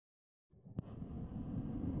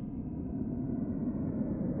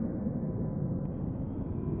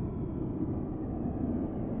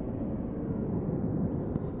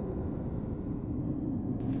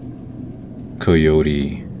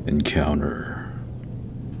Coyote Encounter.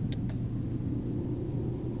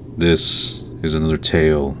 This is another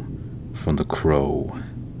tale from the Crow.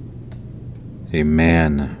 A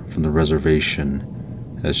man from the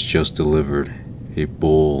reservation has just delivered a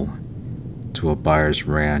bull to a buyer's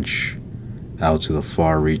ranch out to the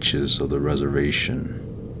far reaches of the reservation,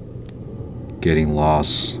 getting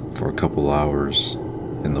lost for a couple hours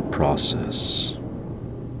in the process.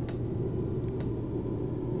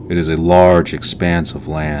 It is a large expanse of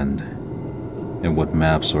land, and what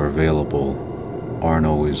maps are available aren't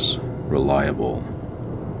always reliable.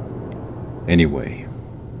 Anyway,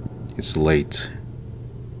 it's late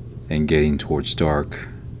and getting towards dark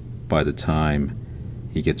by the time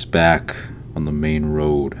he gets back on the main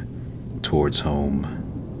road towards home.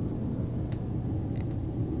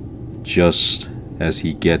 Just as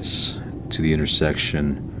he gets to the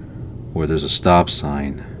intersection where there's a stop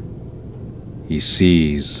sign, he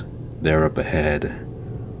sees there up ahead,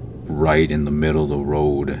 right in the middle of the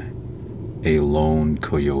road, a lone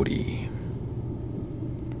coyote.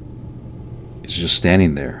 It's just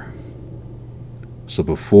standing there. So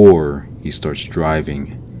before he starts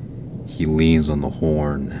driving, he leans on the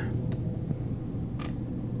horn.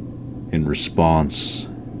 In response,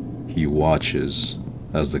 he watches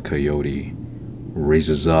as the coyote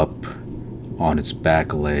raises up on its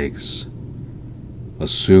back legs,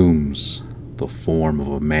 assumes the form of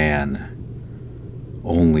a man,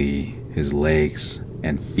 only his legs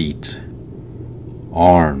and feet,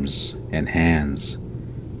 arms and hands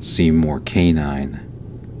seem more canine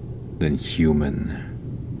than human,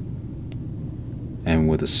 and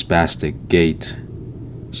with a spastic gait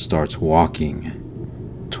starts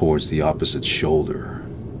walking towards the opposite shoulder.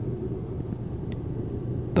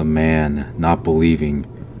 The man, not believing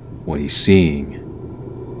what he's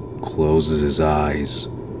seeing, closes his eyes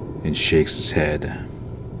and shakes his head.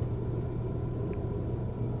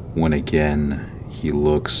 When again he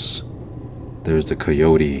looks, there's the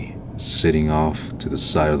coyote sitting off to the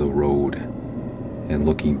side of the road and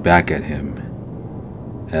looking back at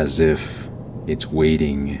him as if it's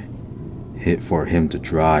waiting for him to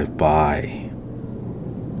drive by.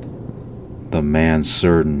 The man's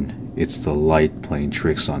certain it's the light playing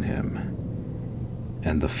tricks on him,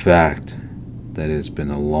 and the fact that it's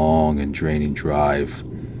been a long and draining drive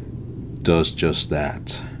does just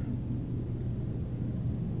that.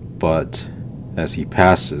 But as he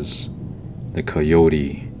passes the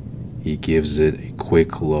coyote, he gives it a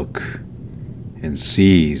quick look and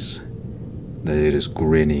sees that it is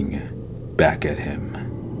grinning back at him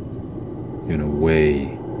in a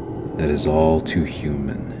way that is all too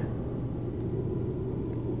human.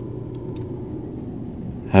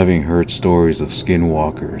 Having heard stories of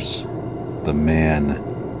skinwalkers, the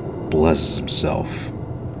man blesses himself,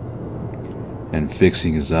 and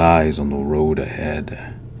fixing his eyes on the road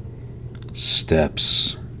ahead,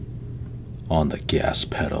 steps on the gas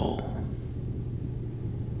pedal.